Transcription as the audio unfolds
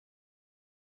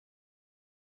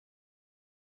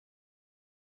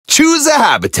Choose a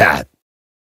habitat.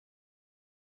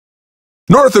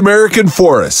 North American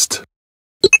forest.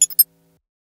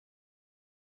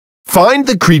 Find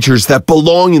the creatures that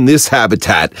belong in this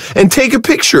habitat and take a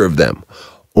picture of them.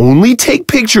 Only take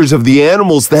pictures of the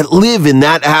animals that live in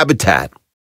that habitat.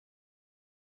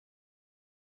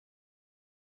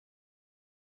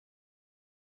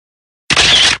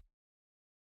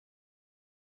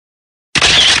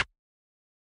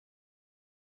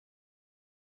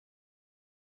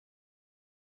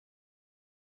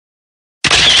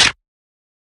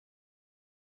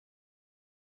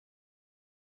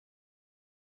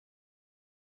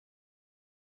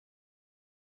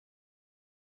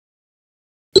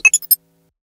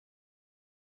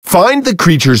 Find the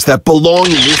creatures that belong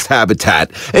in this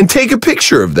habitat and take a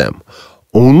picture of them.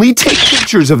 Only take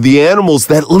pictures of the animals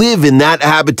that live in that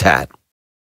habitat.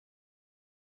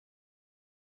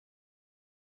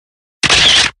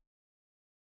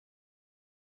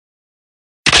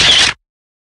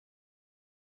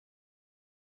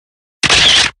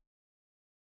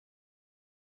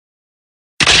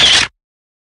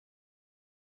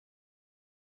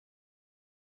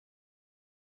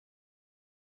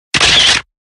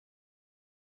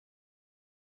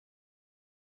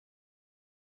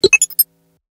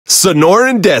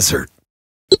 Sonoran Desert.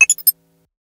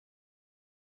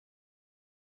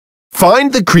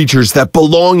 Find the creatures that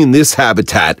belong in this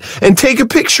habitat and take a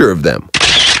picture of them.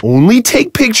 Only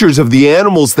take pictures of the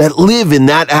animals that live in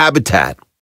that habitat.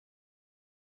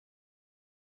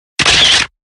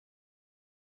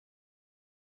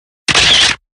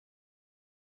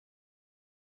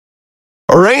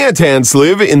 Orangutans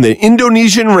live in the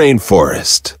Indonesian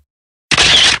rainforest.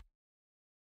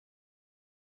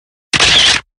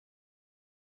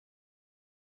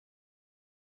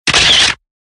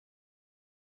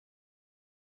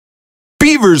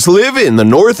 Beavers live in the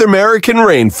North American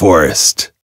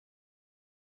rainforest.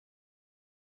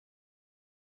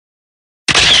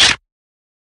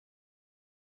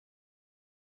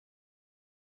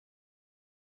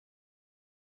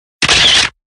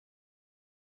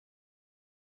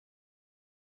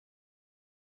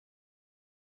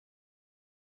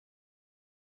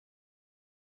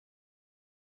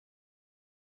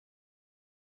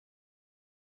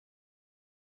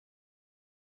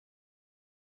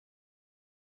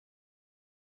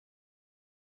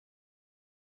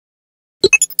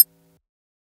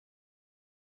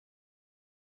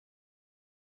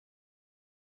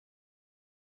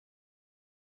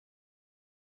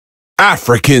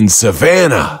 African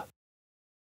savanna.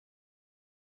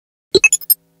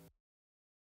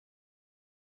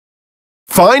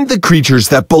 Find the creatures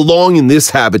that belong in this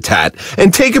habitat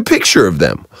and take a picture of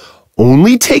them.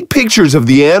 Only take pictures of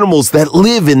the animals that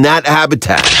live in that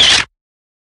habitat.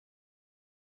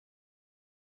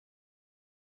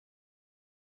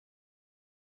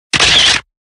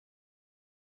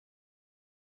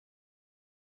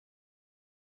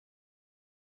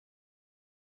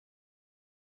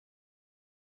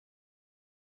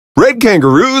 Red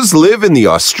kangaroos live in the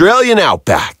Australian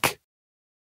outback.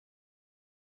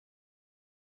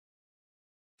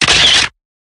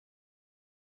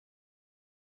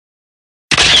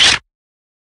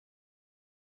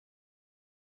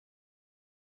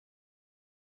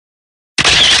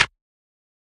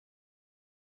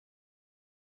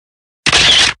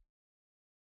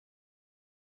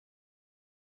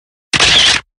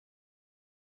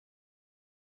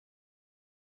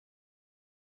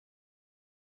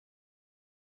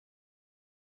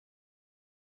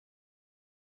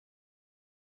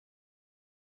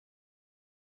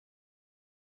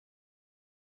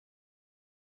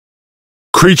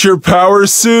 Creature power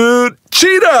suit,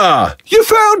 cheetah! You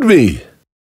found me!